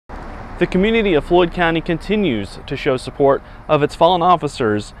The community of Floyd County continues to show support of its fallen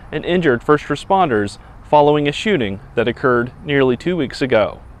officers and injured first responders following a shooting that occurred nearly 2 weeks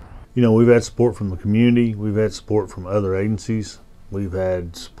ago. You know, we've had support from the community, we've had support from other agencies, we've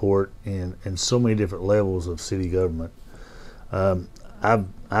had support in so many different levels of city government.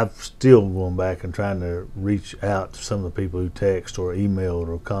 I've still going back and trying to reach out to some of the people who text or emailed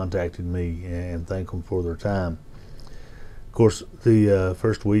or contacted me and thank them for their time. Of course, the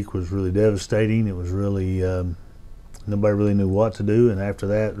first week was really devastating. It was really, nobody really knew what to do, and after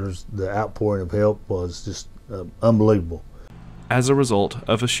that, the outpouring of help was just unbelievable. As a result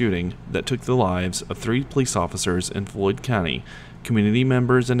of a shooting that took the lives of 3 police officers in Floyd County, community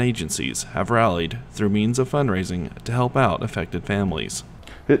members and agencies have rallied through means of fundraising to help out affected families.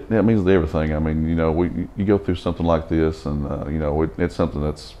 It means everything. I mean, you know, you go through something like this, and you know, it's something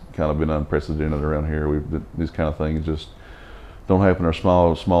that's kind of been unprecedented around here. These kind of things just don't happen in our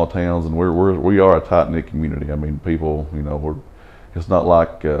small towns, and we are a tight-knit community. I mean, people, you know, it's not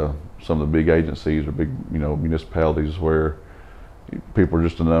like some of the big agencies or big, you know, municipalities where people are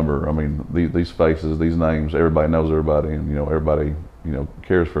just a number. I mean, these faces, these names, everybody knows everybody, and you know, everybody, you know,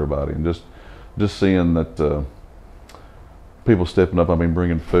 cares for everybody, and just seeing that people stepping up. I mean,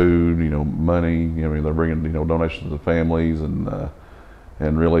 bringing food, you know, money. You know, I mean, they're bringing, you know, donations to families, and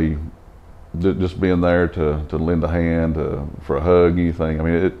really just being there to lend a hand, for a hug, anything. I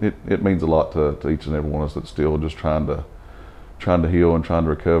mean, it means a lot to each and every one of us that's still just trying to heal and trying to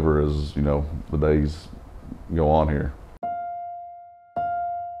recover as, you know, the days go on here.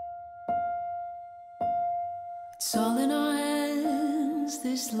 It's all in our hands,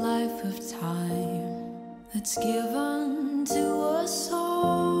 this life of time that's given to us all.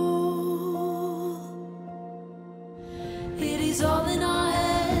 It is all in our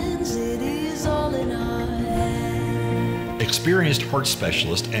hands, it is all in our hands. Experienced heart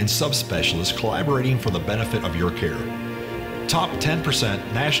specialists and subspecialists collaborating for the benefit of your care. Top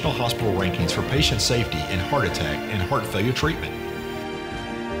 10% national hospital rankings for patient safety in heart attack and heart failure treatment.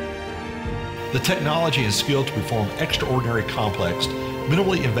 The technology and skill to perform extraordinary complex,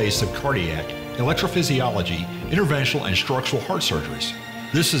 minimally invasive cardiac, electrophysiology, interventional and structural heart surgeries.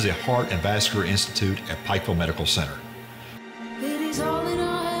 This is the Heart and Vascular Institute at Pikeville Medical Center. It is all in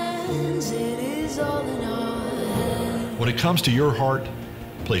our hands, it is all in our hands. When it comes to your heart,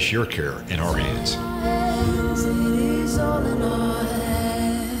 place your care in our hands. It is all in our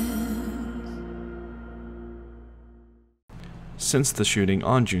hands. Since the shooting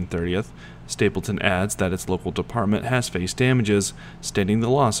on June 30th, Stapleton adds that its local department has faced damages, stating the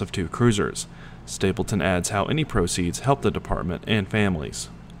loss of 2 cruisers. Stapleton adds how any proceeds help the department and families.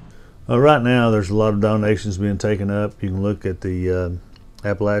 Right now, there's a lot of donations being taken up. You can look at the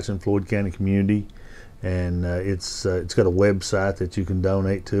Appalachian Floyd County community, and it's got a website that you can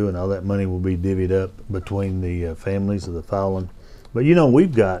donate to, and all that money will be divvied up between the families of the fallen. But you know, we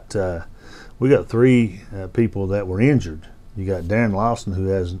got 3 people that were injured. You got Darren Lawson, who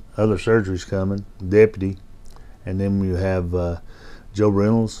has other surgeries coming, deputy, and then you have Joe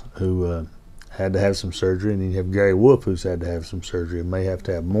Reynolds, who had to have some surgery, and then you have Gary Wolf, who's had to have some surgery and may have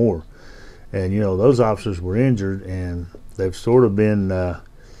to have more. And you know, those officers were injured, and they've sort of been, I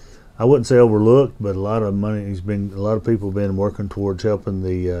wouldn't say overlooked, but a lot of people have been working towards helping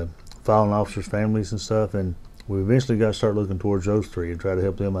the fallen officers' families and stuff, and we eventually got to start looking towards those 3 and try to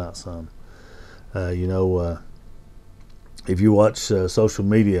help them out some. You know, if you watch social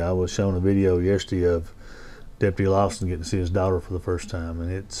media, I was shown a video yesterday of Deputy Lawson getting to see his daughter for the first time, and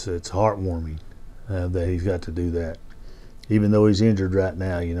it's heartwarming that he's got to do that. Even though he's injured right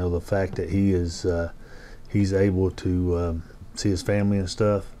now, you know, the fact that he's able to see his family and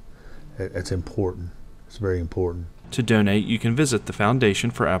stuff, it's important. It's very important. To donate, you can visit the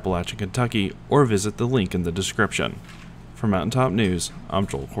Foundation for Appalachian Kentucky or visit the link in the description. For Mountaintop News, I'm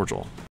Joel Cordial.